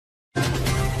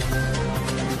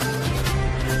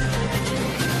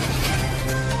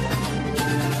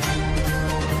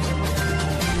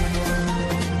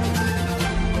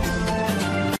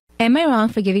Am I wrong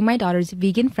for giving my daughter's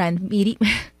vegan friend meaty...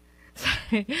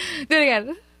 Sorry. Do it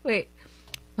again. Wait.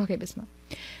 Okay, Bismillah.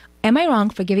 Am I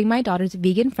wrong for giving my daughter's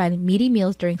vegan friend meaty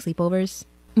meals during sleepovers?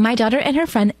 My daughter and her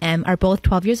friend Em are both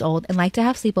 12 years old and like to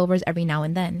have sleepovers every now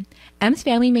and then. Em's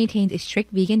family maintains a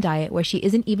strict vegan diet where she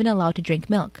isn't even allowed to drink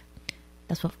milk.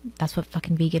 That's what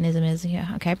fucking veganism is.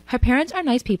 Yeah, okay. Her parents are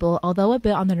nice people, although a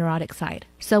bit on the neurotic side.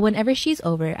 So whenever she's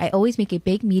over, I always make a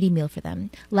big meaty meal for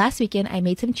them. Last weekend, I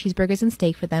made some cheeseburgers and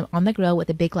steak for them on the grill with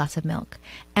a big glass of milk.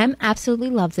 Em absolutely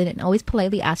loves it and always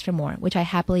politely asks for more, which I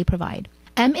happily provide.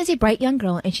 Em is a bright young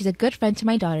girl and she's a good friend to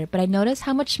my daughter, but I notice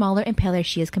how much smaller and paler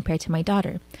she is compared to my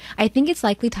daughter. I think it's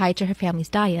likely tied to her family's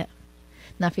diet.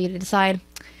 Not for you to decide.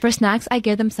 For snacks, I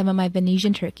give them some of my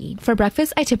Venetian turkey. For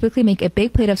breakfast, I typically make a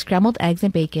big plate of scrambled eggs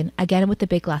and bacon, again with a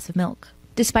big glass of milk.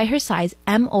 Despite her size,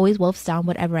 Em always wolfs down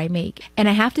whatever I make, and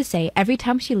I have to say, every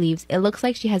time she leaves, it looks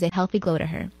like she has a healthy glow to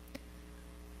her.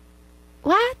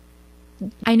 What?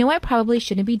 I know I probably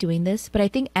shouldn't be doing this, but I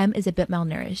think Em is a bit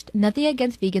malnourished. Nothing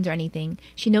against vegans or anything.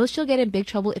 She knows she'll get in big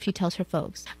trouble if she tells her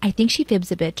folks. I think she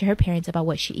fibs a bit to her parents about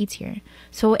what she eats here.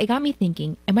 So it got me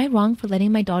thinking, am I wrong for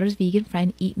letting my daughter's vegan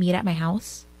friend eat meat at my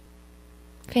house?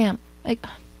 Fam, like,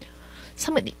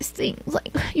 some of these things,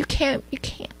 like, you can't.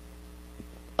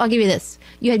 I'll give you this.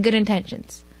 You had good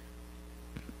intentions.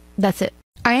 That's it.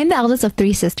 I am the eldest of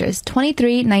 3 sisters,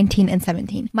 23, 19, and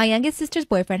 17. My youngest sister's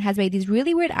boyfriend has made these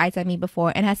really weird eyes at me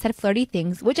before and has said flirty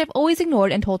things, which I've always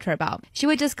ignored and told her about. She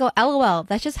would just go, LOL,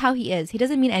 that's just how he is. He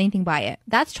doesn't mean anything by it.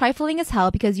 That's trifling as hell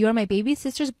because you are my baby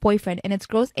sister's boyfriend and it's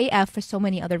gross AF for so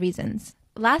many other reasons.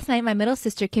 Last night, my middle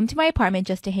sister came to my apartment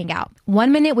just to hang out.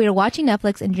 One minute we were watching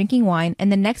Netflix and drinking wine, and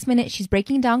the next minute she's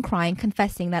breaking down crying,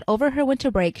 confessing that over her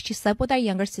winter break, she slept with our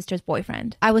younger sister's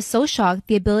boyfriend. I was so shocked,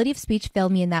 the ability of speech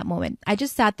failed me in that moment. I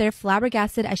just sat there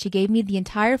flabbergasted as she gave me the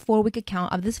entire 4-week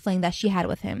account of this fling that she had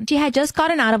with him. She had just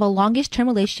gotten out of a longish-term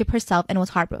relationship herself and was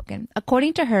heartbroken.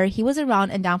 According to her, he was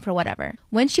around and down for whatever.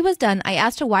 When she was done, I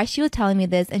asked her why she was telling me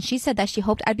this, and she said that she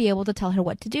hoped I'd be able to tell her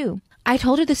what to do. I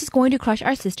told her this is going to crush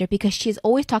our sister because she has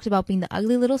always talked about being the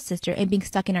ugly little sister and being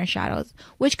stuck in our shadows,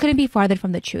 which couldn't be farther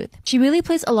from the truth. She really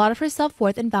placed a lot of her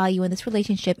self-worth and value in this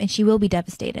relationship and she will be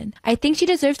devastated. I think she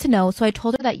deserves to know, so I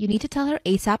told her that you need to tell her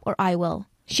ASAP or I will.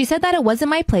 She said that it wasn't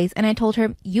my place, and I told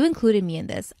her, you included me in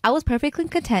this. I was perfectly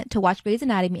content to watch Grey's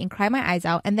Anatomy and cry my eyes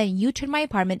out, and then you turned my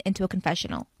apartment into a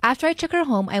confessional. After I took her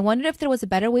home, I wondered if there was a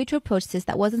better way to approach this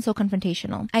that wasn't so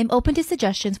confrontational. I'm open to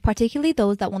suggestions, particularly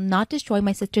those that will not destroy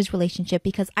my sister's relationship,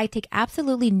 because I take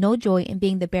absolutely no joy in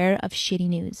being the bearer of shitty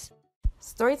news.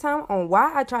 Storytime on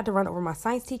why I tried to run over my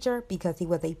science teacher because he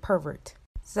was a pervert.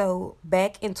 So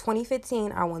back in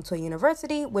 2015, I went to a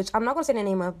university, which I'm not going to say the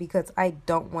name of because I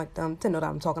don't want them to know that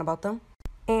I'm talking about them.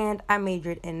 And I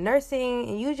majored in nursing.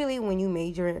 And usually when you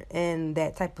major in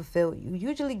that type of field, you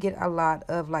usually get a lot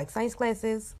of like science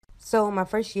classes. So my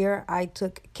first year, I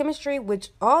took chemistry, which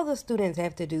all the students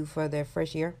have to do for their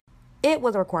first year. It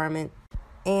was a requirement.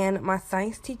 And my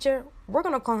science teacher, we're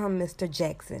going to call him Mr.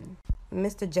 Jackson.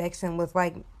 Mr. Jackson was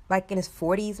like in his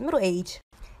 40s, middle age.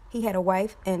 He had a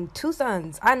wife and 2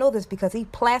 sons. I know this because he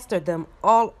plastered them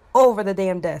all over the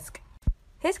damn desk.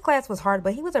 His class was hard,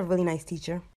 but he was a really nice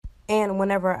teacher. And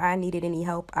whenever I needed any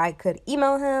help, I could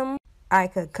email him. I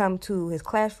could come to his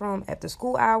classroom after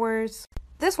school hours.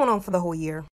 This went on for the whole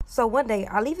year. So one day,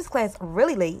 I leave his class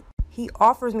really late. He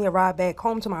offers me a ride back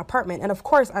home to my apartment. And of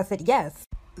course, I said yes.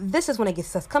 This is when it gets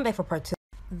sus. Come back for part 2.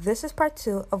 This is part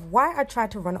 2 of why I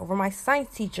tried to run over my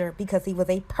science teacher because he was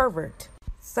a pervert.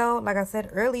 So, like I said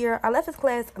earlier, I left his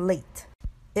class late.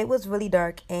 It was really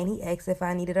dark, and he asked if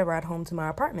I needed a ride home to my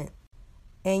apartment.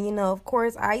 And, you know, of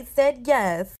course, I said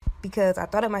yes, because I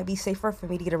thought it might be safer for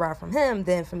me to get a ride from him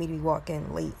than for me to be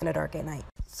walking late in the dark at night.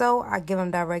 So, I give him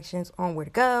directions on where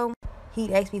to go.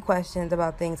 He'd ask me questions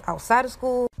about things outside of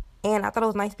school, and I thought it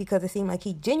was nice because it seemed like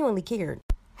he genuinely cared.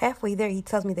 Halfway there, he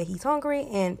tells me that he's hungry,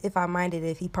 and if I minded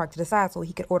if he parked to the side so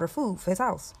he could order food for his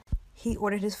house. He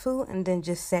ordered his food and then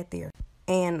just sat there.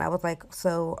 And I was like,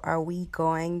 so are we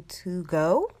going to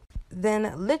go?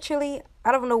 Then literally,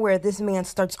 out of nowhere, this man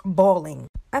starts bawling.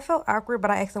 I felt awkward,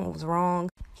 but I asked him what was wrong.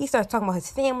 He starts talking about his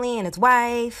family and his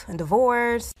wife and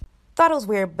divorce. Thought it was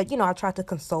weird, but you know, I tried to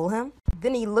console him.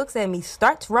 Then he looks at me,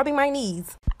 starts rubbing my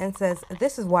knees, and says,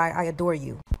 this is why I adore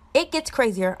you. It gets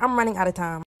crazier. I'm running out of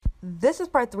time. This is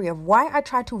part 3 of why I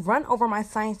tried to run over my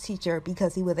science teacher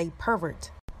because he was a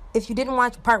pervert. If you didn't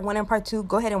watch part 1 and part 2,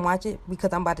 go ahead and watch it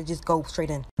because I'm about to just go straight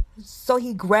in. So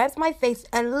he grabs my face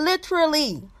and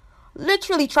literally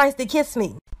tries to kiss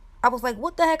me. I was like,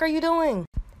 what the heck are you doing?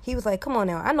 He was like, come on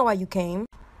now, I know why you came.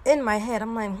 In my head,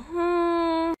 I'm like,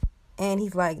 And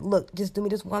he's like, look, just do me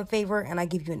this one favor and I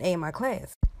give you an A in my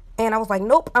class. And I was like,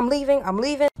 nope, I'm leaving.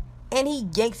 And he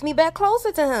yanks me back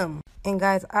closer to him. And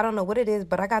guys, I don't know what it is,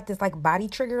 but I got this like body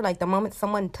trigger. Like the moment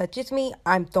someone touches me,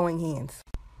 I'm throwing hands.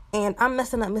 And I'm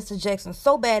messing up Mr. Jackson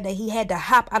so bad that he had to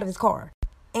hop out of his car.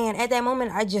 And at that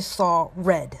moment, I just saw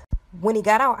red. When he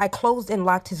got out, I closed and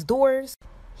locked his doors.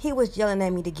 He was yelling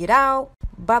at me to get out.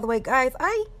 By the way, guys,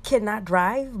 I cannot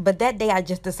drive, but that day I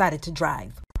just decided to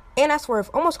drive. And I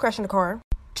swerved, almost crashing the car,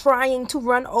 trying to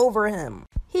run over him.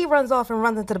 He runs off and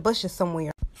runs into the bushes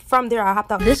somewhere. From there, I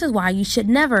hopped out. This is why you should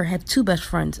never have two best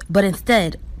friends, but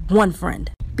instead, one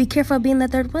friend. Be careful of being the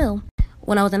third wheel.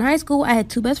 When I was in high school, I had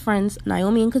two best friends,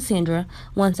 Naomi and Cassandra.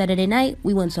 One Saturday night,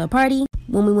 we went to a party.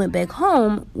 When we went back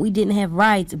home, we didn't have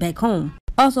rides back home.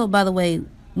 Also, by the way,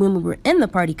 when we were in the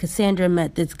party, Cassandra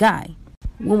met this guy.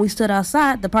 When we stood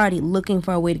outside the party looking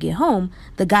for a way to get home,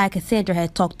 the guy Cassandra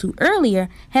had talked to earlier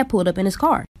had pulled up in his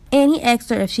car. And he asked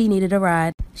her if she needed a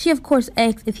ride. She, of course,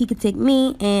 asked if he could take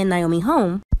me and Naomi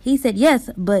home. He said yes,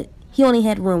 but he only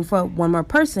had room for one more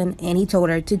person, and he told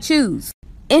her to choose.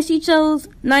 And she chose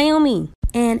Naomi.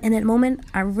 And in that moment,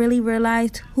 I really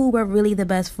realized who were really the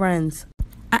best friends.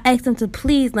 I asked him to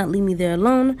please not leave me there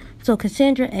alone, so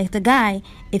Cassandra asked the guy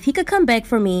if he could come back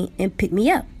for me and pick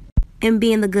me up. And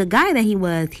being the good guy that he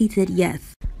was, he said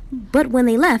yes. But when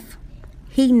they left,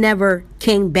 he never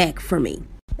came back for me.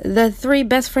 The three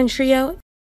best friend trio.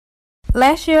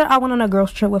 Last year, I went on a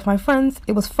girls' trip with my friends.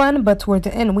 It was fun, but towards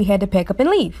the end, we had to pack up and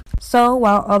leave. So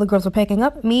while all the girls were packing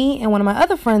up, me and one of my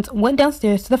other friends went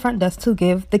downstairs to the front desk to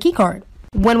give the key card.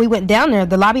 When we went down there,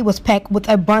 the lobby was packed with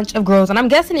a bunch of girls, and I'm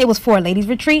guessing it was for a ladies'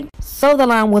 retreat. So the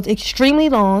line was extremely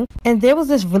long, and there was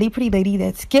this really pretty lady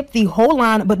that skipped the whole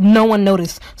line, but no one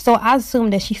noticed. So I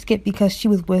assumed that she skipped because she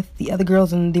was with the other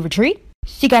girls in the retreat.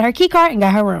 She got her key card and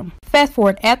got her room. Fast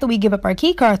forward, after we give up our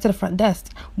key cards to the front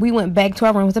desk, we went back to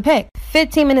our rooms to pack.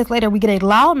 15 minutes later, we get a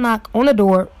loud knock on the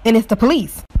door, and it's the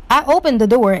police. I opened the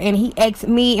door, and he asked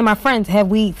me and my friends, have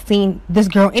we seen this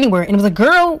girl anywhere? And it was a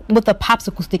girl with a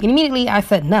popsicle stick, and immediately I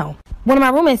said no. One of my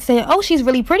roommates said, oh, she's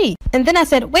really pretty. And then I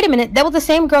said, wait a minute, that was the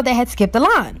same girl that had skipped the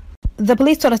line. The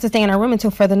police told us to stay in our room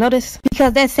until further notice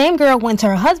because that same girl went to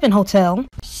her husband's hotel.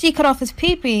 She cut off his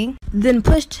pee-pee, then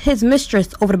pushed his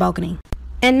mistress over the balcony.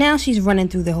 And now she's running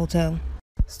through the hotel.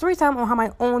 Story time on how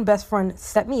my own best friend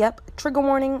set me up. Trigger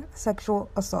warning,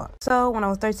 sexual assault. So when I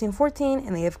was 13, 14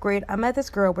 in the 8th grade, I met this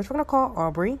girl, which we're going to call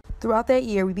Aubrey. Throughout that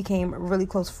year, we became really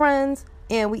close friends,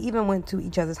 and we even went to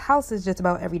each other's houses just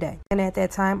about every day. And at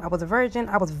that time, I was a virgin.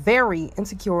 I was very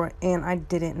insecure, and I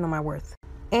didn't know my worth.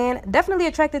 And definitely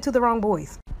attracted to the wrong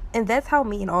boys. And that's how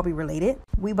me and Aubrey related.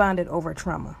 We bonded over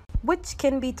trauma, which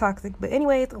can be toxic. But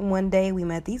anyways, one day we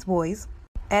met these boys.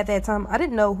 At that time, I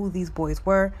didn't know who these boys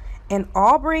were, and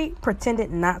Aubrey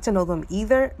pretended not to know them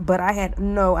either, but I had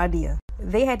no idea.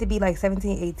 They had to be like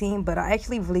 17, 18, but I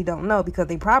actually really don't know because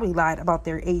they probably lied about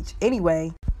their age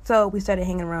anyway. So we started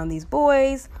hanging around these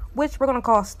boys, which we're going to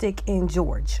call Stick and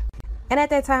George. And at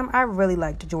that time, I really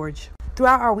liked George.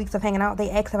 Throughout our weeks of hanging out, they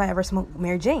asked if I ever smoked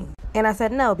Mary Jane. And I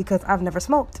said no because I've never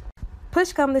smoked.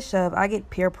 Push come to shove, I get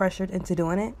peer pressured into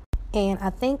doing it. And I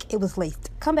think it was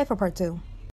laced. Come back for part 2.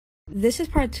 This is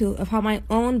part 2 of how my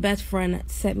own best friend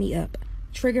set me up.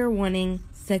 Trigger warning,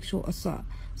 sexual assault.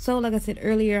 So like I said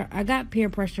earlier, I got peer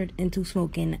pressured into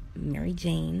smoking Mary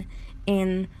Jane,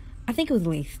 and I think it was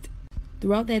laced.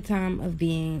 Throughout that time of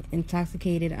being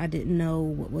intoxicated, I didn't know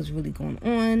what was really going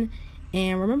on.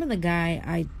 And remember the guy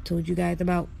I told you guys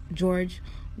about, George?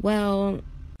 Well,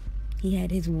 he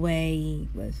had his way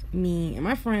with me and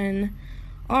my friend.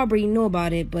 Aubrey knew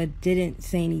about it but didn't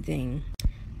say anything.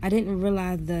 I didn't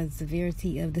realize the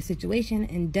severity of the situation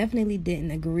and definitely didn't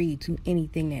agree to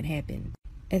anything that happened.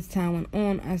 As time went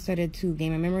on, I started to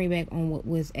gain my memory back on what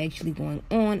was actually going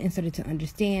on and started to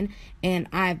understand, and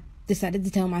I decided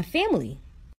to tell my family.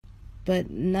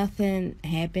 But nothing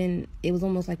happened. It was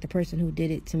almost like the person who did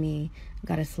it to me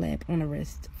got a slap on the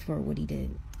wrist for what he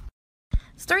did.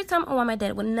 Story time on why my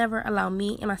dad would never allow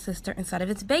me and my sister inside of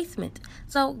his basement.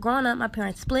 So growing up, my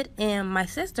parents split, and my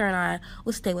sister and I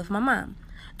would stay with my mom.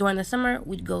 During the summer,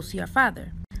 we'd go see our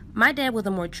father. My dad was a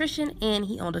mortician, and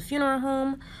he owned a funeral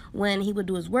home. When he would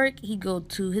do his work, he'd go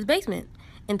to his basement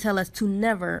and tell us to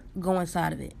never go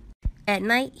inside of it. At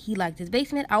night, he liked his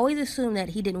basement. I always assumed that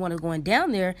he didn't want us going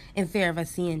down there in fear of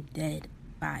us seeing dead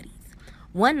bodies.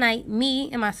 One night, me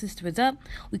and my sister was up.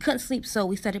 We couldn't sleep, so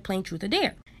we started playing Truth or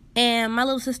Dare. And my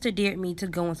little sister dared me to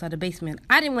go inside the basement.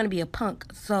 I didn't want to be a punk,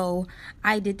 so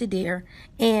I did the dare,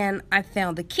 and I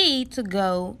found the key to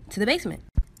go to the basement.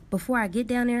 Before I get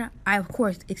down there, I, of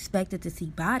course, expected to see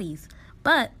bodies.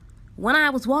 But when I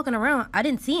was walking around, I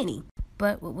didn't see any.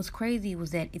 But what was crazy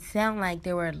was that it sounded like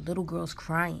there were little girls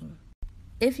crying.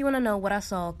 If you want to know what I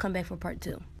saw, come back for part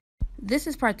 2. This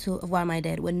is part 2 of why my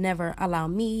dad would never allow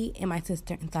me and my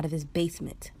sister inside of his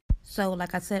basement. So,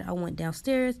 like I said, I went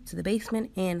downstairs to the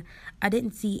basement and I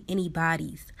didn't see any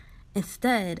bodies.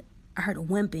 Instead, I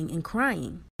heard whimpering and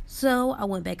crying. So, I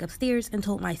went back upstairs and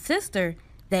told my sister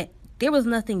that there was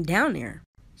nothing down there.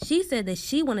 She said that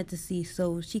she wanted to see,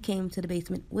 so she came to the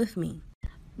basement with me.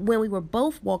 When we were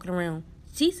both walking around,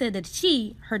 she said that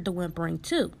she heard the whimpering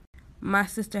too. My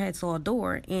sister had saw a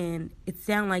door, and it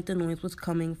sounded like the noise was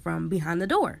coming from behind the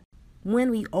door. When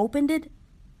we opened it,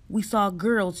 we saw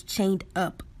girls chained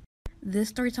up. This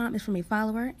story time is from a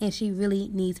follower, and she really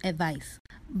needs advice.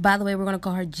 By the way, we're going to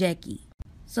call her Jackie.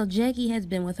 So Jackie has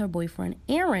been with her boyfriend,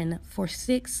 Aaron, for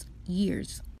 6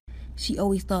 years. She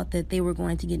always thought that they were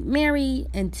going to get married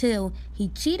until he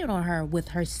cheated on her with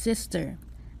her sister.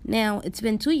 Now, it's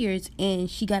been 2 years, and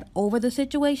she got over the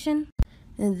situation.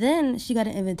 And then she got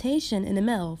an invitation in the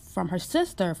mail from her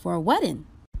sister for a wedding.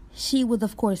 She was,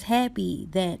 of course, happy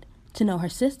to know her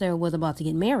sister was about to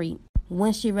get married.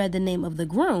 When she read the name of the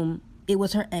groom, it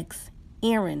was her ex,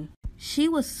 Aaron. She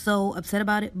was so upset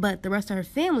about it, but the rest of her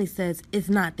family says it's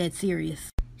not that serious.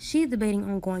 She's debating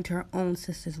on going to her own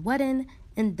sister's wedding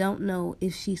and don't know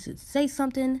if she should say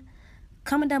something.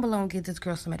 Comment down below and give this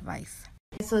girl some advice.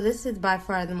 So this is by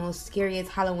far the most scariest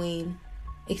Halloween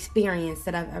experience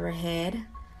that I've ever had.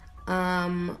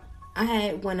 I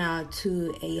had went out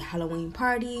to a Halloween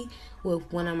party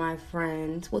with one of my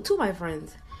friends, well, two of my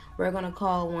friends. We're gonna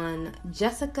call one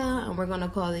Jessica and we're gonna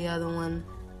call the other one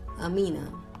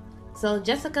Amina. So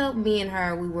Jessica, me and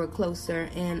her, we were closer,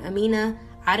 and Amina,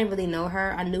 I didn't really know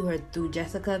her. I knew her through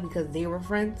Jessica because they were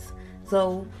friends.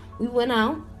 So we went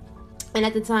out, and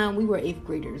at the time we were 8th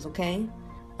graders, okay?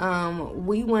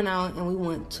 We went out and we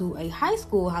went to a high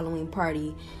school Halloween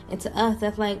party, and to us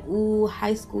that's like, ooh,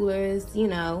 high schoolers, you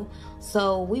know.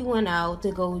 So we went out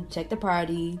to go check the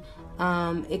party.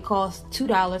 It cost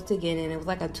 $2 to get in. It was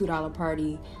like a $2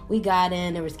 party. We got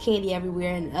in, there was candy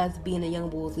everywhere, and us being the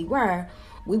young bulls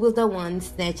we was the ones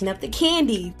snatching up the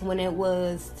candy. When it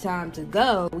was time to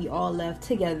go, we all left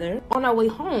together. On our way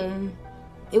home,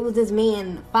 it was this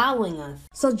man following us.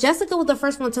 So Jessica was the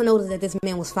first one to notice that this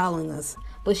man was following us.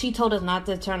 But she told us not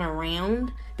to turn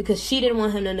around because she didn't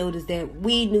want him to notice that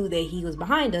we knew that he was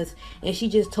behind us. And she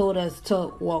just told us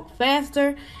to walk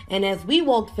faster. And as we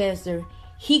walked faster,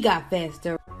 he got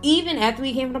faster. Even after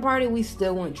we came from the party, we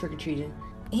still went trick-or-treating.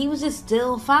 He was just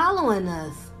still following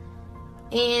us.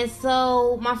 And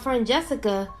so my friend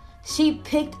Jessica, she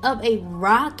picked up a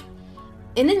rock.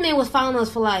 And this man was following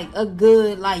us for like a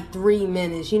good 3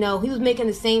 minutes. You know, he was making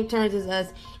the same turns as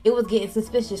us. It was getting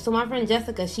suspicious. So my friend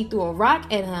Jessica, she threw a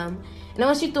rock at him. And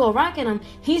when she threw a rock at him,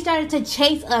 he started to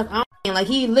chase us. Like,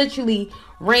 he literally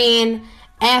ran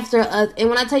after us. And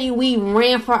when I tell you we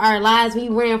ran for our lives, we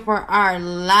ran for our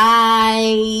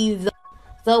lives.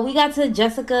 So we got to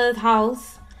Jessica's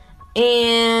house.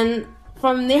 And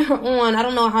from there on, I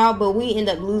don't know how, but we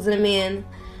ended up losing a man.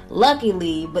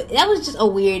 Luckily, but that was just a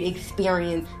weird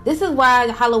experience. This is why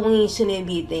Halloween shouldn't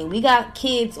be a thing. We got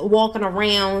kids walking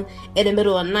around in the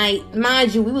middle of the night.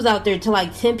 Mind you, we was out there till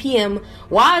like 10 p.m.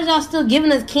 Why is y'all still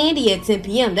giving us candy at 10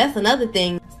 p.m.? That's another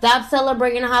thing. Stop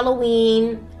celebrating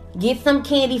Halloween. Get some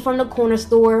candy from the corner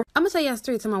store. I'm gonna tell y'all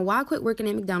straight to my why I quit working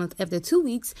at McDonald's after 2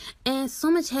 weeks, and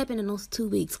so much happened in those 2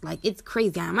 weeks. Like, it's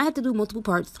crazy. I might have to do multiple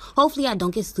parts. Hopefully I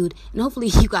don't get sued, and hopefully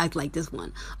you guys like this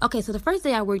one. Okay, so the first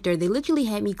day I worked there, they literally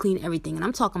had me clean everything, and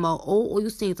I'm talking about old oil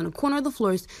stains on the corner of the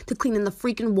floors to cleaning the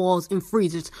freaking walls and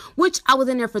freezers, which I was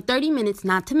in there for 30 minutes,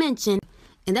 not to mention,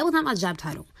 and that was not my job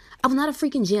title. I was not a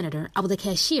freaking janitor. I was a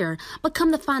cashier. But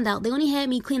come to find out, they only had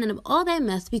me cleaning up all that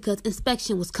mess because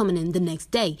inspection was coming in the next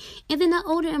day. And then the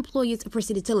older employees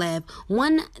proceeded to laugh.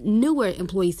 One newer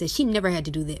employee said she never had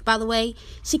to do that. By the way,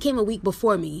 she came a week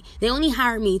before me. They only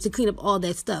hired me to clean up all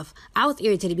that stuff. I was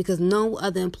irritated because no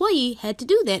other employee had to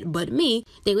do that but me.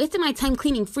 They wasted my time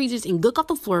cleaning freezers and gook off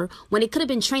the floor when they could have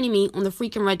been training me on the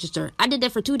freaking register. I did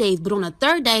that for 2 days, but on the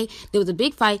third day, there was a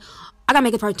big fight. I gotta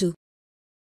make it part 2.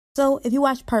 So, if you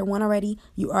watched part 1 already,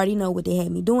 you already know what they had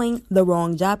me doing, the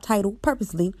wrong job title,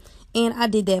 purposely, and I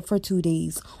did that for 2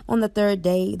 days. On the third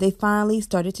day, they finally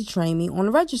started to train me on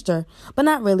the register, but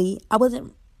not really. I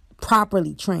wasn't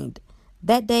properly trained.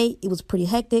 That day, it was pretty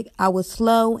hectic. I was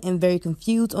slow and very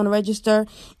confused on the register,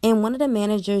 and one of the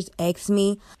managers asked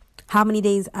me how many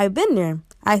days I've been there.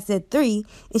 I said 3,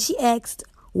 and she asked,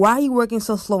 why are you working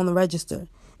so slow on the register?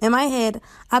 In my head,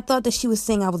 I thought that she was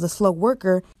saying I was a slow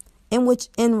worker, in which,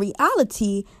 in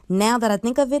reality, now that I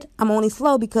think of it, I'm only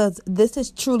slow because this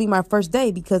is truly my first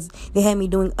day because they had me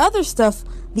doing other stuff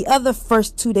the other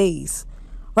first 2 days.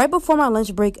 Right before my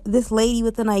lunch break, this lady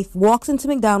with a knife walks into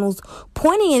McDonald's,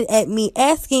 pointing it at me,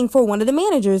 asking for one of the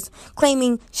managers,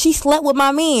 claiming she slept with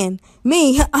my man.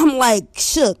 Me, I'm like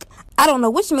shook. I don't know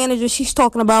which manager she's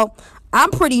talking about.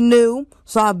 I'm pretty new,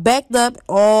 so I backed up,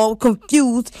 all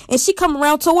confused, and she come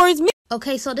around towards me.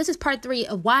 Okay, so this is part 3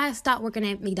 of why I stopped working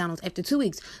at McDonald's after 2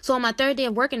 weeks. So on my 3rd day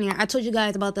of working there, I told you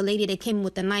guys about the lady that came in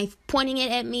with the knife, pointing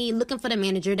it at me, looking for the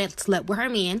manager that slept with her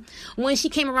man. When she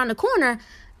came around the corner,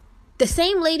 the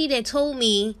same lady that told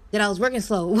me that I was working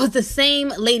slow was the same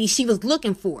lady she was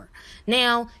looking for.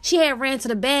 Now, she had ran to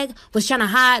the back, was trying to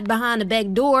hide behind the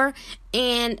back door,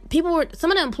 and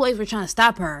some of the employees were trying to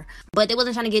stop her, but they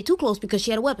wasn't trying to get too close because she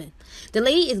had a weapon. The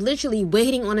lady is literally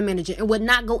waiting on the manager and would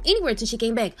not go anywhere till she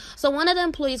came back. So one of the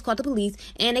employees called the police,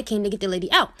 and they came to get the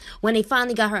lady out. When they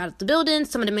finally got her out of the building,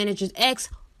 some of the managers asked,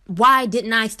 why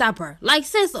didn't I stop her? Like,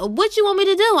 sis, what you want me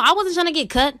to do? I wasn't trying to get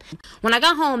cut. When I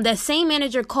got home, that same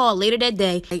manager called later that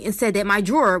day and said that my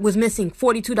drawer was missing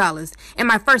 $42 and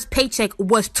my first paycheck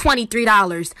was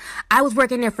 $23. I was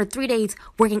working there for 3 days,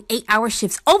 working 8-hour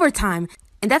shifts overtime.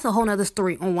 And that's a whole nother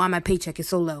story on why my paycheck is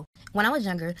so low. When I was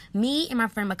younger, me and my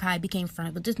friend Makai became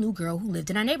friends with this new girl who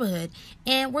lived in our neighborhood,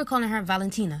 and we're calling her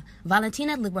Valentina.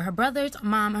 Valentina lived with her brothers,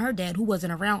 mom, and her dad, who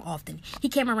wasn't around often. He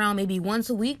came around maybe once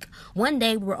a week. One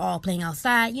day, we were all playing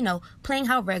outside, playing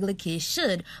how regular kids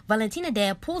should. Valentina's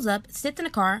dad pulls up, sits in the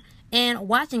car, and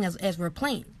watching us as we're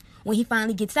playing. When he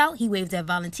finally gets out, he waves at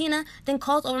Valentina, then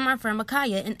calls over my friend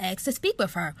Makaya and asks to speak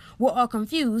with her. We're all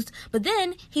confused, but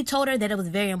then he told her that it was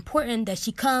very important that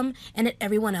she come and that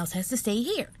everyone else has to stay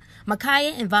here.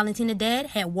 Makaya and Valentina's dad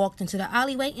had walked into the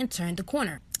alleyway and turned the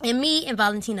corner. And me and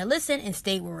Valentina listened and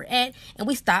stayed where we're at, and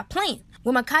we stopped playing.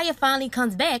 When Makaya finally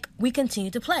comes back, we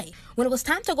continued to play. When it was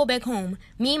time to go back home,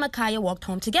 me and Makaya walked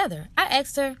home together. I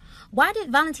asked her, why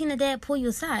did Valentina's dad pull you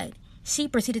aside? She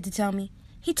proceeded to tell me,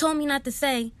 he told me not to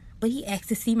say, but he asked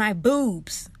to see my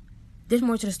boobs. There's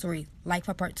more to the story, like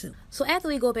for part 2. So after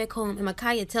we go back home and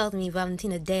Makaya tells me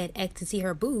Valentina's dad asked to see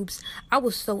her boobs, I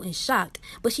was so in shock.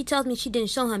 But she tells me she didn't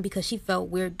show him because she felt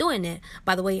weird doing that.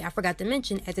 By the way, I forgot to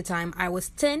mention, at the time I was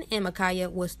 10 and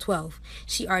Makaya was 12.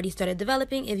 She already started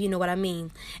developing, if you know what I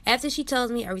mean. After she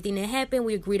tells me everything that happened,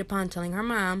 we agreed upon telling her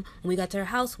mom. When we got to her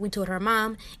house, we told her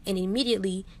mom, and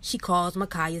immediately she calls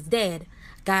Makaya's dad.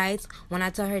 Guys, when I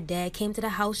tell her dad came to the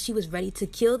house, she was ready to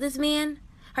kill this man.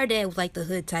 Her dad was like the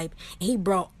hood type, and he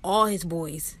brought all his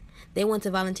boys. They went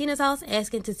to Valentina's house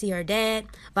asking to see her dad.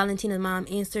 Valentina's mom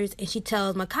answers, and she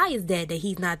tells Makaya's dad that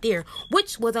he's not there,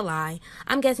 which was a lie.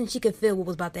 I'm guessing she could feel what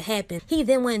was about to happen. He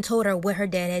then went and told her what her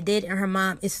dad had did, and her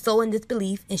mom is so in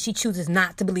disbelief, and she chooses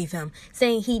not to believe him,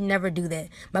 saying he'd never do that.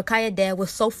 Makaya's dad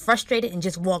was so frustrated and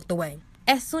just walked away.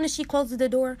 As soon as she closes the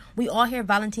door, we all hear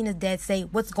Valentina's dad say,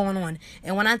 what's going on?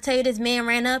 And when I tell you this man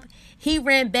ran up, he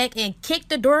ran back and kicked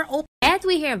the door open. After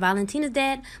we hear Valentina's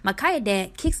dad, Makaya's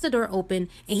dad kicks the door open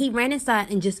and he ran inside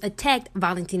and just attacked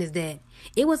Valentina's dad.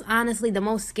 It was honestly the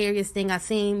most scariest thing I've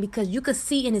seen because you could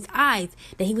see in his eyes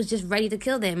that he was just ready to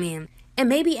kill that man. And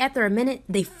maybe after a minute,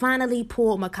 they finally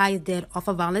pulled Makaya's dad off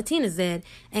of Valentina's dad.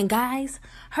 And guys,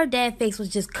 her dad's face was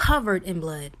just covered in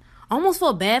blood. Almost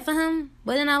felt bad for him,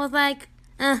 but then I was like,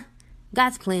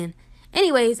 God's plan.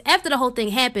 Anyways, after the whole thing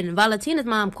happened, Valentina's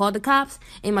mom called the cops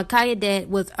and Makaya's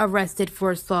dad was arrested for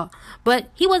assault.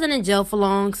 But he wasn't in jail for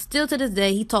long. Still to this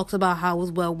day, he talks about how it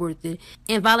was well worth it.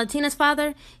 And Valentina's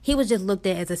father, he was just looked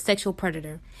at as a sexual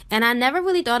predator. And I never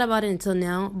really thought about it until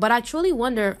now, but I truly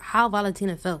wonder how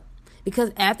Valentina felt.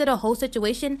 Because after the whole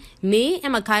situation, me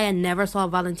and Makaya never saw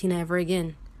Valentina ever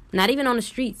again. Not even on the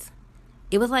streets.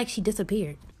 It was like she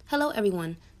disappeared. Hello,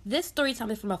 everyone. This story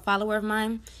time is from a follower of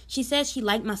mine. She said she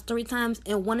liked my story times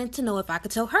and wanted to know if I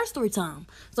could tell her story time.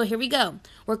 So here we go.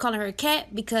 We're calling her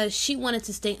Kat because she wanted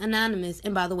to stay anonymous.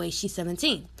 And by the way, she's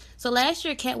 17. So last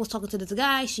year, Kat was talking to this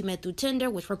guy she met through Tinder,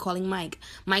 which we're calling Mike.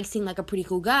 Mike seemed like a pretty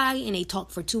cool guy, and they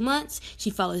talked for 2 months. She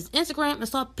followed his Instagram and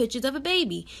saw pictures of a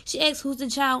baby. She asked who's the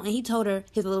child, and he told her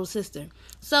his little sister.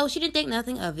 So she didn't think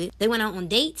nothing of it. They went out on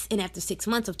dates, and after 6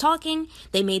 months of talking,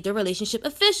 they made their relationship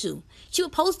official. She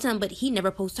would post him, but he never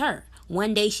posted her.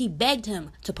 One day, she begged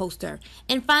him to post her.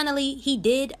 And finally, he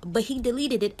did, but he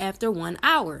deleted it after 1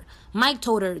 hour. Mike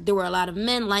told her there were a lot of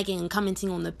men liking and commenting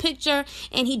on the picture,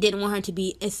 and he didn't want her to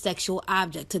be a sexual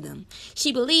object to them.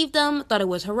 She believed him, thought it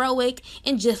was heroic,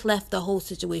 and just left the whole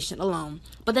situation alone.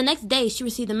 But the next day, she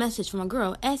received a message from a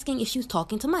girl asking if she was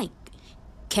talking to Mike.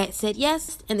 Kat said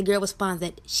yes, and the girl responds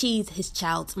that she's his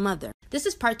child's mother. This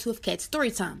is part 2 of Kat's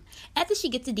story time. After she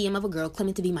gets a DM of a girl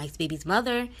claiming to be Mike's baby's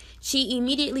mother, she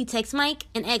immediately texts Mike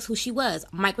and asks who she was.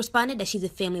 Mike responded that she's a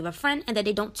family of a friend and that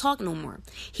they don't talk no more.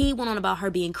 He went on about her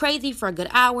being crazy for a good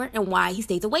hour and why he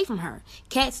stays away from her.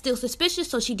 Kat's still suspicious,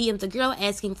 so she DMs the girl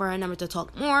asking for her number to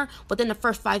talk more. Within the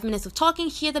first 5 minutes of talking,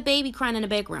 she has a baby crying in the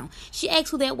background. She asks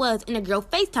who that was and the girl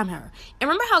FaceTime her. And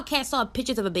remember how Kat saw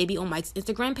pictures of a baby on Mike's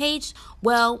Instagram page?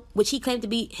 Well, which he claimed to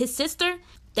be his sister?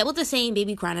 That was the same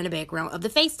baby crying in the background of the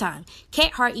FaceTime.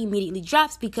 Kat heart immediately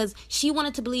drops because she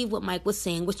wanted to believe what Mike was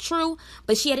saying was true,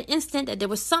 but she had an instinct that there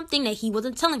was something that he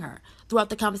wasn't telling her. Throughout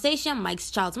the conversation,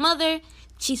 Mike's child's mother,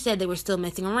 she said they were still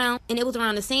messing around, and it was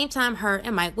around the same time her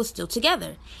and Mike was still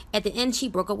together. At the end, she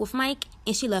broke up with Mike,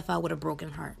 and she left out with a broken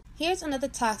heart. Here's another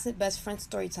toxic best friend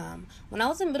story time. When I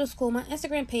was in middle school, my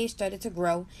Instagram page started to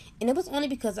grow, and it was only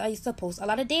because I used to post a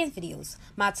lot of dance videos.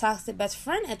 My toxic best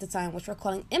friend at the time, which we're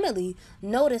calling Emily,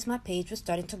 noticed my page was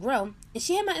starting to grow, and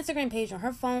she had my Instagram page on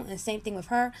her phone, and same thing with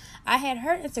her. I had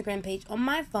her Instagram page on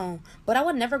my phone, but I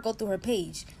would never go through her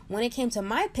page. When it came to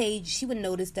my page, she would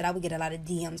notice that I would get a lot of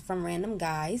DMs from random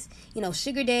guys,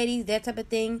 sugar daddies, that type of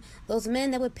thing, those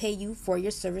men that would pay you for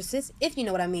your services, if you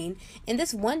know what I mean. And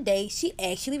this one day, she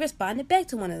actually responded back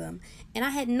to one of them, and I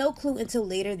had no clue until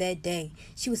later that day.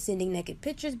 She was sending naked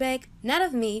pictures back, not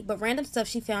of me, but random stuff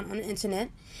she found on the internet,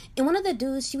 and one of the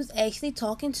dudes she was actually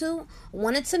talking to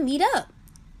wanted to meet up.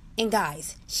 And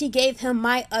guys, she gave him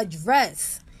my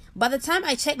address. By the time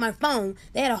I checked my phone,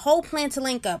 they had a whole plan to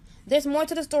link up. There's more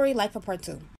to the story, like for part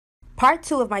 2. Part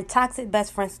 2 of my toxic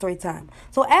best friend story time.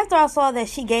 So after I saw that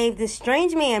she gave this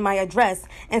strange man my address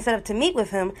and set up to meet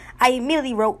with him, I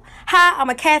immediately wrote, "Hi, I'm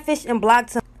a catfish," and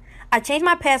blocked him. I changed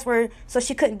my password so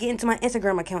she couldn't get into my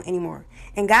Instagram account anymore.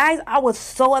 And guys, I was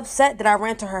so upset that I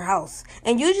ran to her house.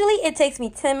 And usually it takes me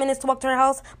 10 minutes to walk to her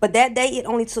house, but that day it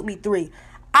only took me 3.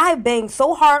 I banged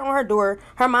so hard on her door,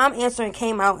 her mom answered and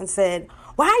came out and said,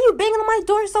 "Why are you banging on my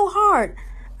door so hard?"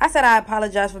 I said I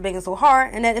apologized for banging so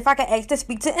hard and that if I could ask to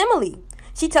speak to Emily.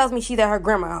 She tells me she's at her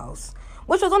grandma's house,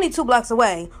 which was only 2 blocks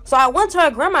away. So I went to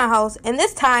her grandma's house, and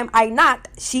this time I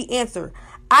knocked, she answered.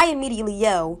 I immediately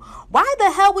yelled, "Why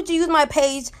the hell would you use my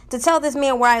page to tell this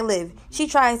man where I live?" She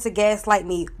tries to gaslight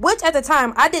me, which at the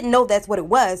time I didn't know that's what it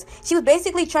was. She was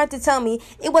basically trying to tell me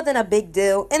it wasn't a big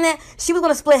deal and that she was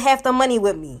going to split half the money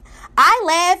with me. I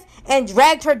laughed and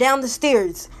dragged her down the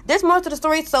stairs. There's more to the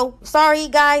story, so sorry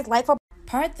guys. Like for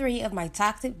part 3 of my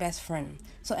toxic best friend.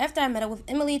 So after I met up with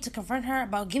Emily to confront her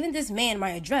about giving this man my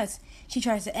address, she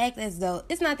tries to act as though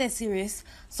it's not that serious.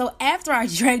 So after I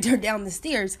dragged her down the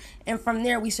stairs, and from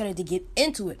there we started to get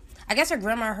into it. I guess her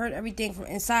grandma heard everything from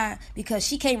inside because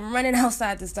she came running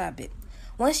outside to stop it.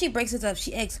 Once she breaks it up,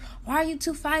 she asks, "Why are you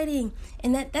two fighting?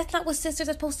 And that's not what sisters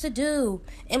are supposed to do."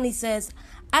 Emily says,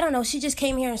 "I don't know, she just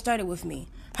came here and started with me."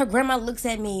 Her grandma looks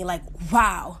at me like,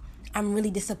 "Wow, I'm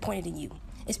really disappointed in you.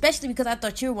 Especially because I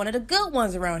thought you were one of the good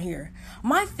ones around here."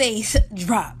 My face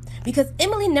dropped because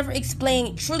Emily never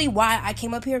explained truly why I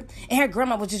came up here, and her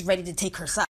grandma was just ready to take her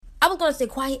side. I was going to stay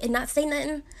quiet and not say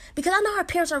nothing because I know her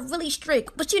parents are really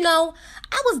strict, but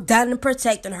I was done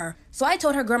protecting her. So I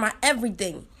told her grandma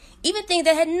everything, even things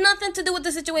that had nothing to do with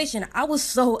the situation. I was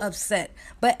so upset.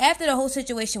 But after the whole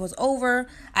situation was over,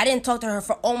 I didn't talk to her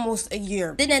for almost a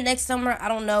year. Then that next summer, I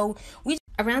don't know,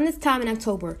 around this time in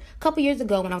October, a couple years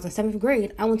ago when I was in 7th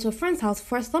grade, I went to a friend's house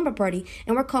for a slumber party,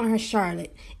 and we're calling her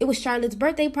Charlotte. It was Charlotte's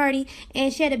birthday party,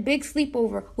 and she had a big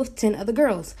sleepover with 10 other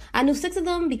girls. I knew 6 of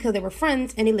them because they were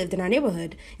friends and they lived in our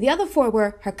neighborhood. The other 4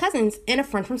 were her cousins and a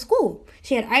friend from school.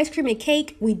 She had ice cream and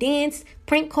cake, we danced,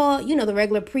 prank called, the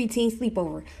regular preteen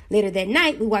sleepover. Later that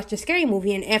night, we watched a scary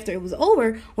movie, and after it was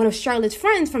over, one of Charlotte's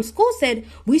friends from school said,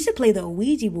 "We should play the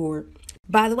Ouija board."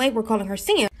 By the way, we're calling her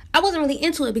Sam. I wasn't really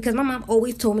into it because my mom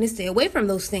always told me to stay away from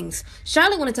those things.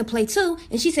 Charlotte wanted to play too,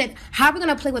 and she said, "How are we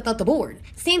going to play without the board?"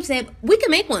 Sam said, "We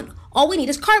can make one. All we need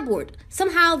is cardboard."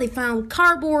 Somehow they found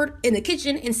cardboard in the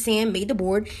kitchen, and Sam made the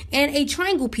board and a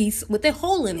triangle piece with a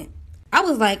hole in it. I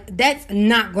was like, that's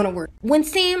not going to work. When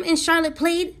Sam and Charlotte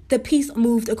played, the piece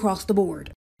moved across the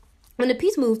board. When the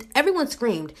piece moved, everyone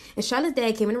screamed, and Charlotte's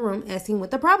dad came in the room asking what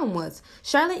the problem was.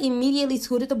 Charlotte immediately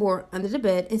scooted the board under the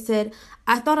bed and said,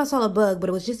 "I thought I saw a bug, but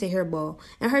it was just a hairball."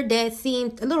 And her dad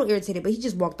seemed a little irritated, but he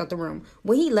just walked out the room.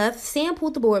 When he left, Sam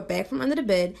pulled the board back from under the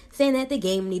bed, saying that the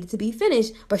game needed to be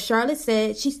finished, but Charlotte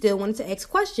said she still wanted to ask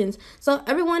questions. So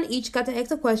everyone each got to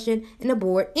ask a question, and the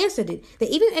board answered it. They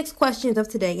even asked questions of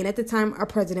today, and at the time, our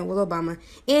president was Obama,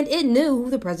 and it knew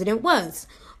who the president was.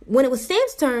 When it was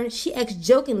Sam's turn, she asked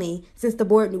jokingly, since the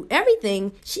board knew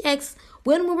everything, she asked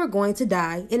when we were going to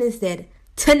die, and it said,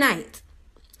 "Tonight."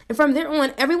 And from there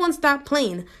on, everyone stopped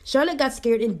playing. Charlotte got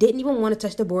scared and didn't even want to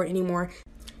touch the board anymore.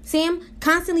 Sam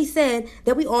constantly said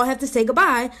that we all have to say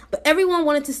goodbye, but everyone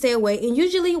wanted to stay away. And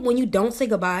usually when you don't say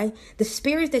goodbye, the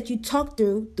spirits that you talk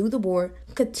through the board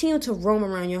continue to roam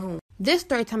around your home. This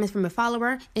story time is from a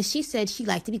follower, and she said she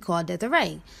liked to be called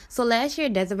Desiree. So last year,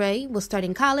 Desiree was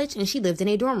starting college, and she lived in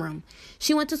a dorm room.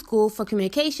 She went to school for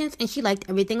communications, and she liked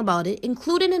everything about it,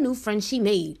 including a new friend she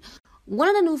made. One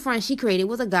of the new friends she created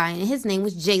was a guy, and his name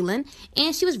was Jalen,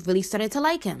 and she was really starting to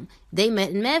like him. They met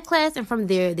in math class, and from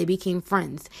there, they became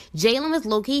friends. Jalen was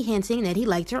low-key hinting that he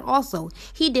liked her also.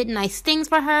 He did nice things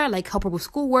for her, like help her with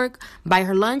schoolwork, buy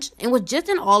her lunch, and was just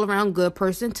an all-around good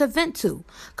person to vent to.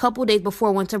 Couple days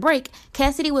before winter break,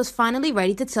 Cassidy was finally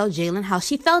ready to tell Jalen how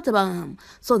she felt about him.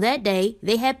 So that day,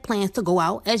 they had plans to go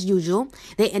out, as usual.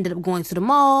 They ended up going to the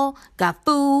mall, got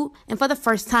food, and for the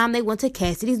first time, they went to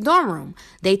Cassidy's dorm room.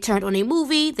 They turned on a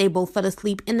movie. They both fell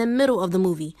asleep in the middle of the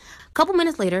movie. Couple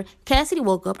minutes later, Cassidy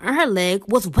woke up and her leg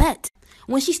was wet.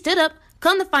 When she stood up,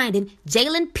 come to find it,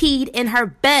 Jalen peed in her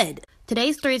bed.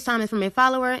 Today's story time is from a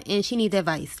follower, and she needs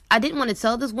advice. I didn't want to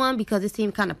tell this one because it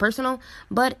seemed kind of personal,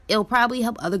 but it'll probably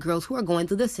help other girls who are going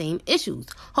through the same issues.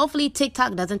 Hopefully,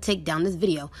 TikTok doesn't take down this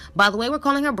video. By the way, we're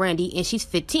calling her Brandy, and she's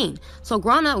 15. So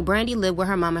growing up, Brandy lived with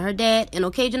her mom and her dad, and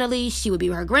occasionally she would be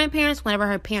with her grandparents whenever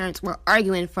her parents were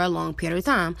arguing for a long period of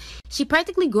time. She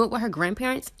practically grew up with her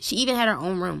grandparents. She even had her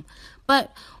own room.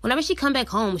 But whenever she come back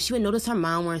home, she would notice her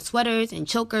mom wearing sweaters and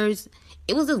chokers.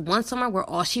 It was this one summer where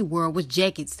all she wore was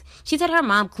jackets. She said her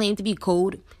mom claimed to be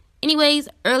cold. Anyways,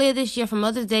 earlier this year for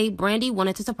Mother's Day, Brandy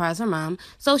wanted to surprise her mom,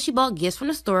 so she bought gifts from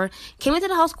the store, came into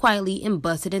the house quietly, and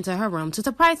busted into her room to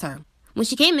surprise her. When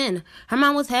she came in, her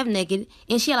mom was half naked,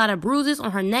 and she had a lot of bruises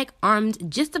on her neck, arms,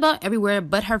 just about everywhere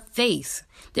but her face.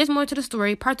 There's more to the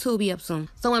story. Part 2 will be up soon.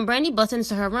 So when Brandy busted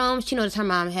into her room, she noticed her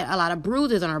mom had a lot of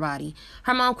bruises on her body.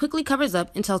 Her mom quickly covers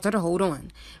up and tells her to hold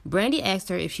on. Brandy asked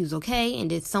her if she was okay and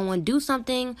did someone do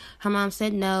something. Her mom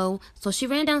said no, so she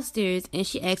ran downstairs and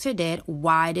she asked her dad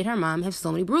why did her mom have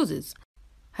so many bruises.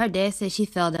 Her dad said she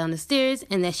fell down the stairs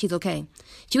and that she's okay.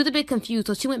 She was a bit confused,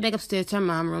 so she went back upstairs to her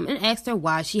mom's room and asked her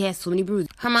why she had so many bruises.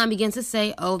 Her mom began to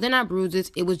say, oh, they're not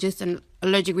bruises. It was just an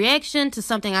allergic reaction to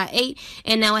something I ate,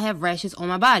 and now I have rashes on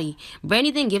my body. Brandy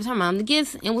then gives her mom the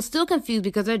gifts and was still confused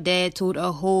because her dad told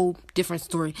a whole different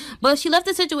story. But she left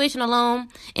the situation alone,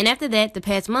 and after that, the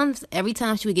past months, every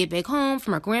time she would get back home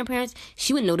from her grandparents,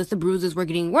 she would notice the bruises were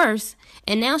getting worse,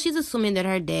 and now she's assuming that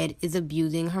her dad is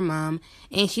abusing her mom,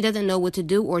 and she doesn't know what to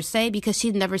do or say because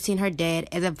she's never seen her dad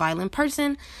as a violent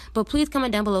person. But please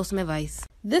comment down below some advice.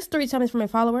 This story time is from a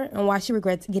follower on why she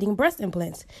regrets getting breast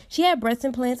implants. She had breast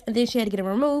implants and then she had to get them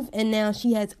removed, and now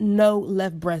she has no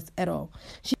left breast at all.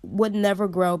 She would never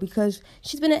grow because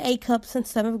she's been an A cup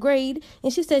since 7th grade,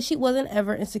 and she said she wasn't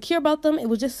ever insecure about them. It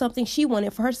was just something she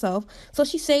wanted for herself. So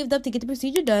she saved up to get the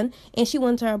procedure done, and she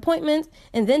went to her appointments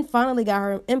and then finally got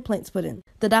her implants put in.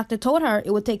 The doctor told her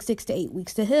it would take 6 to 8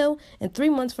 weeks to heal and 3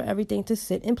 months for everything to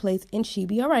sit in place, and she'd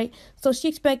be all right. So she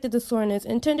expected the soreness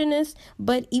and tenderness,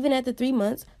 but even at the 3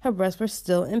 months, her breasts were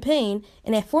still in pain,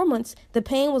 and at 4 months, the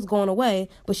pain was going away,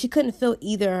 but she couldn't feel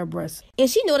either of her breasts. And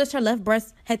she noticed her left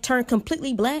breast had turned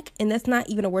completely black, and that's not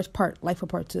even the worst part, like for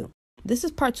part 2. This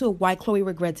is part 2 of why Chloe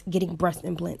regrets getting breast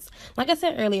implants. Like I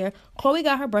said earlier, Chloe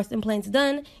got her breast implants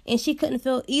done, and she couldn't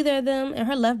feel either of them, and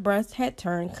her left breast had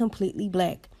turned completely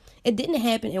black. It didn't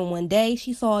happen in one day.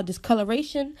 She saw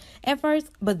discoloration at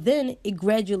first, but then it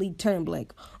gradually turned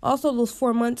black. Also, those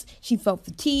 4 months, she felt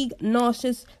fatigued,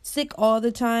 nauseous, sick all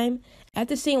the time.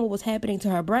 After seeing what was happening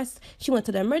to her breasts, she went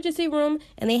to the emergency room,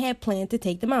 and they had planned to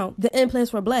take them out. The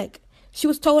implants were black. She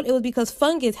was told it was because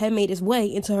fungus had made its way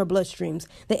into her bloodstreams.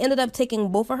 They ended up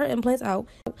taking both of her implants out,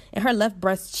 and her left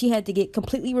breast she had to get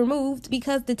completely removed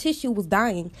because the tissue was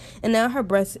dying, and now her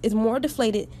breast is more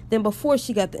deflated than before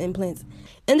she got the implants.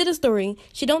 End of the story.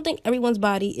 She don't think everyone's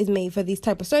body is made for these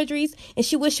type of surgeries, and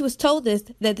she wish she was told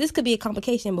that this could be a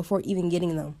complication before even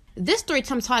getting them. This story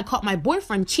time is how I caught my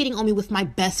boyfriend cheating on me with my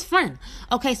best friend.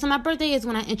 Okay, so my birthday is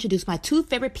when I introduced my 2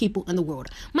 favorite people in the world,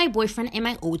 my boyfriend and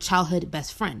my old childhood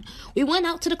best friend. We went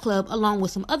out to the club along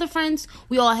with some other friends.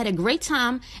 We all had a great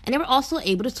time, and they were also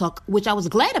able to talk, which I was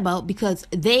glad about because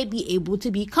they'd be able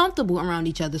to be comfortable around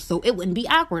each other so it wouldn't be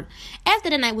awkward. After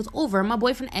the night was over, my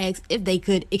boyfriend asked if they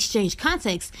could exchange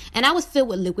contacts ex, and I was filled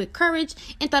with liquid courage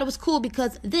and thought it was cool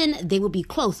because then they would be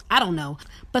close. I don't know.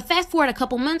 But fast forward a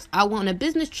couple months, I went on a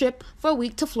business trip for a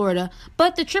week to Florida,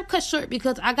 but the trip cut short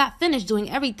because I got finished doing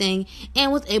everything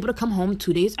and was able to come home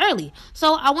 2 days early.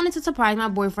 So I wanted to surprise my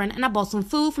boyfriend and I bought some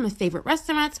food from his favorite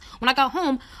restaurants. When I got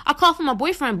home, I called for my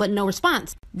boyfriend, but no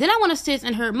response. Then I went upstairs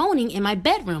and heard moaning in my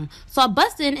bedroom. So I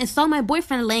busted in and saw my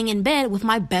boyfriend laying in bed with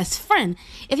my best friend.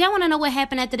 If y'all want to know what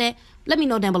happened after that, let me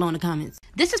know down below in the comments.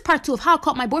 This is part 2 of how I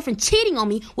caught my boyfriend cheating on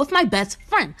me with my best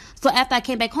friend. So after I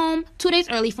came back home 2 days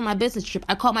early from my business trip,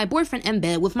 I caught my boyfriend in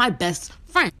bed with my best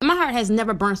friend. My heart has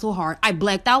never burned so hard. I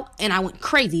blacked out and I went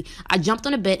crazy. I jumped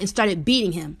on the bed and started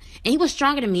beating him. And he was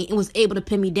stronger than me and was able to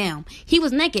pin me down. He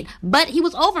was naked, but he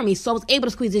was over me, so I was able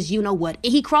to squeeze his you-know-what.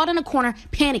 And he crawled in a corner,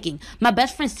 panicking. My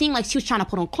best friend seemed like she was trying to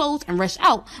put on clothes and rush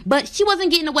out, but she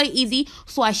wasn't getting away easy,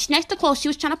 so I snatched the clothes she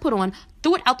was trying to put on,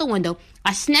 threw it out the window.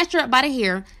 I snatched her up by the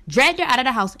hair, dragged her out of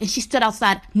the house, and she stood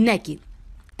outside naked.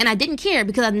 And I didn't care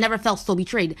because I never felt so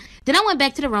betrayed. Then I went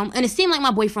back to the room and it seemed like my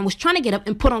boyfriend was trying to get up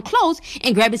and put on clothes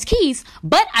and grab his keys,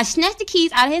 but I snatched the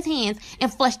keys out of his hands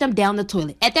and flushed them down the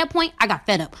toilet. At that point, I got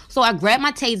fed up. So I grabbed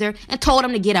my taser and told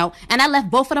him to get out, and I left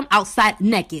both of them outside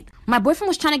naked. My boyfriend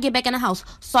was trying to get back in the house,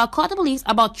 so I called the police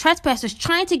about trespassers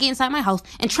trying to get inside my house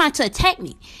and trying to attack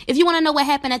me. If you want to know what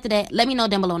happened after that, let me know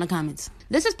down below in the comments.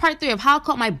 This is part 3 of how I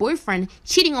caught my boyfriend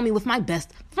cheating on me with my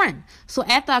best friend. So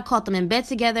after I caught them in bed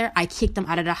together, I kicked them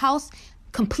out of the house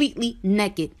completely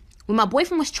naked. When my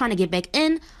boyfriend was trying to get back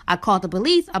in, I called the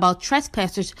police about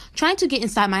trespassers trying to get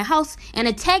inside my house and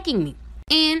attacking me.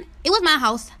 And it was my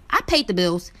house. I paid the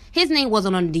bills. His name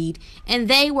wasn't on the deed, and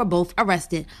they were both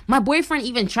arrested. My boyfriend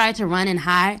even tried to run and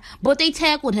hide, but they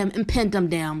tackled him and pinned him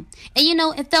down. And you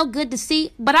know, it felt good to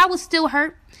see, but I was still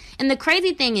hurt. And the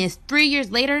crazy thing is, 3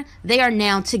 years later, they are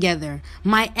now together.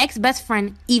 My ex-best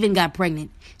friend even got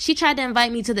pregnant. She tried to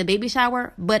invite me to the baby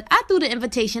shower, but I threw the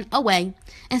invitation away.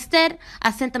 Instead,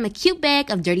 I sent them a cute bag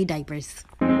of dirty diapers.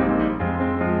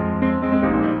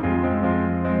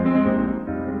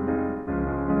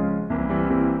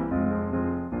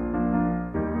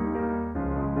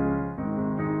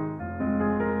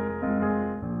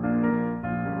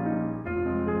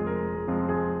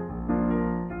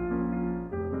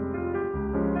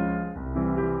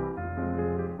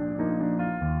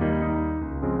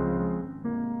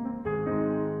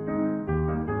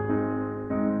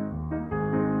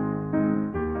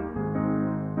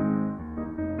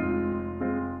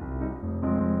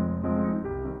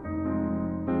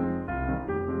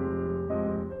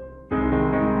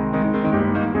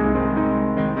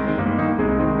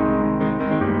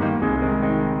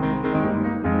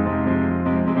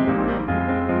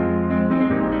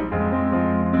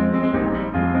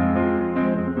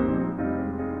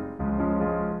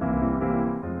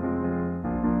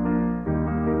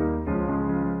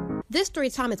 This story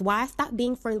time is why I stopped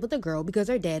being friends with a girl because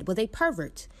her dad was a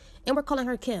pervert. And we're calling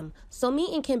her Kim. So me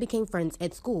and Kim became friends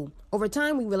at school. Over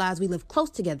time, we realized we lived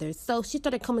close together. So she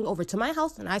started coming over to my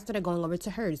house and I started going over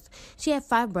to hers. She had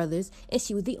 5 brothers and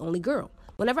she was the only girl.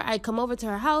 Whenever I'd come over to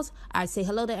her house, I'd say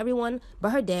hello to everyone, but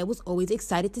her dad was always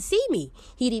excited to see me.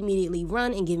 He'd immediately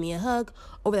run and give me a hug.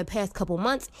 Over the past couple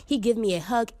months, he'd give me a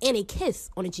hug and a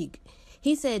kiss on the cheek.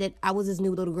 He said that I was his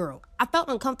new little girl. I felt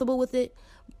uncomfortable with it,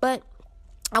 but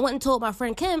I went and told my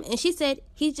friend Kim, and she said,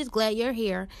 he's just glad you're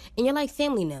here, and you're like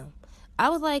family now. I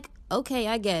was like, okay,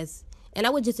 I guess, and I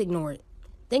would just ignore it.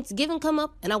 Thanksgiving come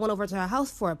up, and I went over to her house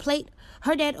for a plate.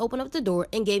 Her dad opened up the door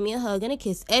and gave me a hug and a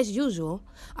kiss, as usual.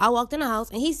 I walked in the house,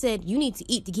 and he said, you need to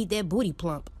eat to keep that booty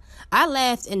plump. I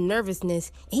laughed in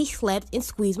nervousness, and he slapped and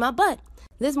squeezed my butt.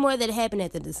 There's more that happened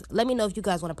after this. Let me know if you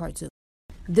guys want a part 2.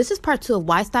 This is part 2 of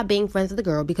why I stopped being friends with the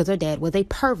girl because her dad was a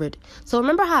pervert. So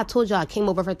remember how I told y'all I came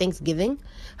over for Thanksgiving?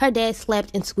 Her dad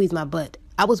slapped and squeezed my butt.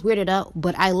 I was weirded out,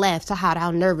 but I laughed to hide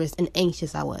how nervous and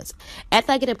anxious I was.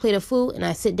 After I get a plate of food and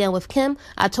I sit down with Kim,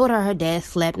 I told her dad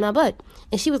slapped my butt.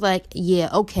 And she was like, yeah,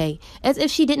 okay, as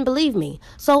if she didn't believe me.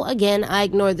 So again, I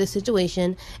ignored the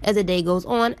situation. As the day goes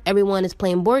on, everyone is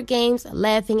playing board games,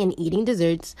 laughing, and eating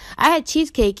desserts. I had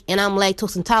cheesecake and I'm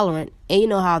lactose intolerant. And you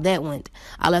know how that went.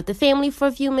 I left the family for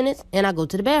a few minutes and I go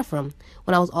to the bathroom.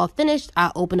 When I was all finished,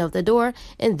 I opened up the door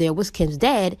and there was Kim's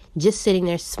dad just sitting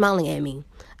there smiling at me.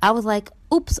 I was like,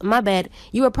 oops, my bad.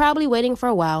 You were probably waiting for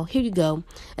a while. Here you go.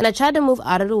 And I tried to move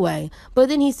out of the way. But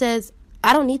then he says,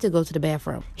 I don't need to go to the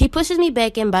bathroom. He pushes me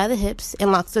back in by the hips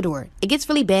and locks the door. It gets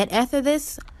really bad after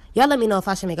this. Y'all let me know if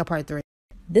I should make a part 3.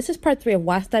 This is part 3 of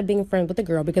why I stopped being friends with the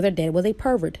girl, because her dad was a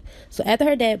pervert. So after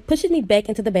her dad pushes me back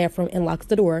into the bathroom and locks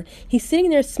the door, he's sitting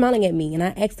there smiling at me, and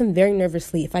I asked him very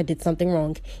nervously if I did something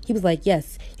wrong. He was like,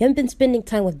 yes, you haven't been spending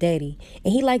time with daddy,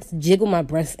 and he likes to jiggle my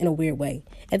breasts in a weird way.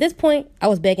 At this point, I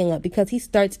was backing up because he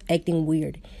starts acting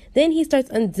weird. Then he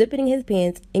starts unzipping his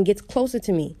pants and gets closer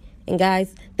to me. And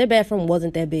guys, their bathroom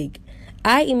wasn't that big.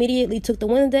 I immediately took the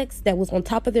Windex that was on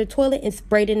top of their toilet and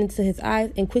sprayed it into his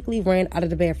eyes and quickly ran out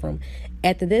of the bathroom.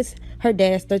 After this, her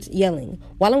dad starts yelling.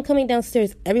 While I'm coming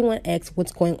downstairs, everyone asks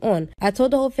what's going on. I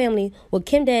told the whole family what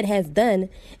Kim dad has done,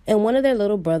 and one of their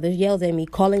little brothers yells at me,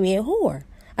 calling me a whore.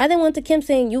 I then went to Kim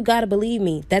saying, you gotta believe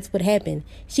me, that's what happened.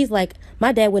 She's like,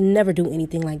 my dad would never do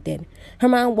anything like that. Her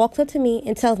mom walks up to me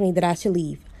and tells me that I should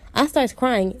leave. I start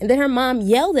crying, and then her mom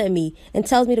yelled at me and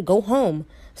tells me to go home.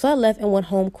 So I left and went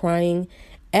home crying.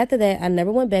 After that, I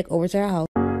never went back over to her house.